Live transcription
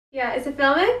Yeah, is it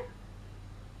filming?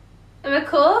 Am I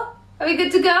cool? Are we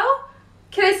good to go?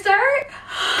 Can I start?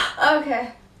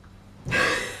 Okay.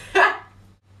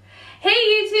 Hey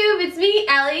YouTube, it's me,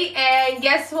 Ellie, and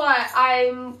guess what?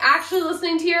 I'm actually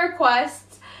listening to your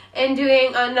requests and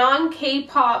doing a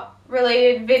non-K-pop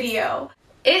related video.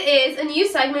 It is a new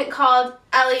segment called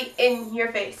Ellie in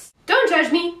Your Face. Don't judge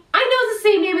me. I know it's the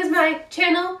same name as my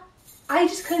channel. I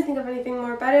just couldn't think of anything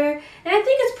more better, and I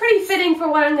think it's pretty fitting for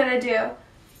what I'm gonna do.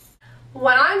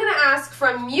 What I'm gonna ask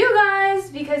from you guys,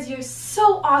 because you're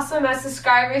so awesome as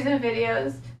subscribers and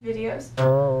videos.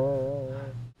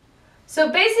 So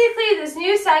basically, this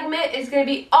new segment is gonna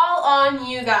be all on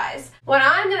you guys. What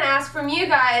I'm gonna ask from you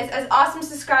guys as awesome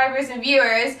subscribers and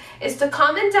viewers is to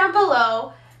comment down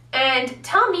below and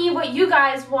tell me what you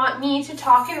guys want me to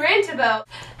talk and rant about.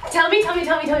 Tell me.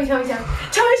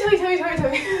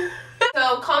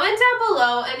 So comment down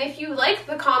below, and if you like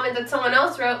the comment that someone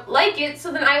else wrote, like it,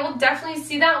 so then I will definitely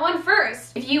see that one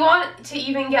first. If you want to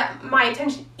even get my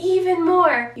attention even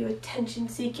more, you attention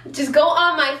seeking, just go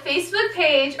on my Facebook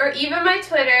page or even my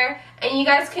Twitter, and you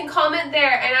guys can comment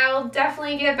there, and I will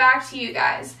definitely get back to you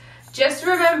guys. Just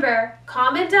remember,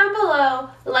 comment down below,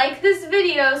 like this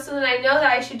video so that I know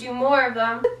that I should do more of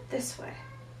them. This way.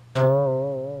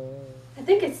 I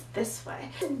think it's this way.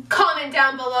 Comment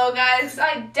down below, guys.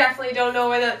 I definitely don't know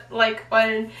where the like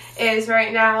button is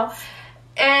right now.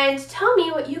 And tell me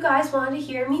what you guys want to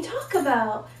hear me talk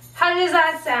about. How does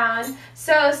that sound?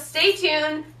 So stay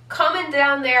tuned. Comment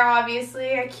down there,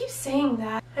 obviously. I keep saying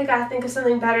that. I gotta think of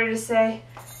something better to say.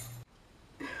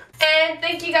 And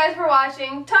thank you guys for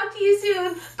watching. Talk to you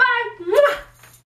soon. Bye.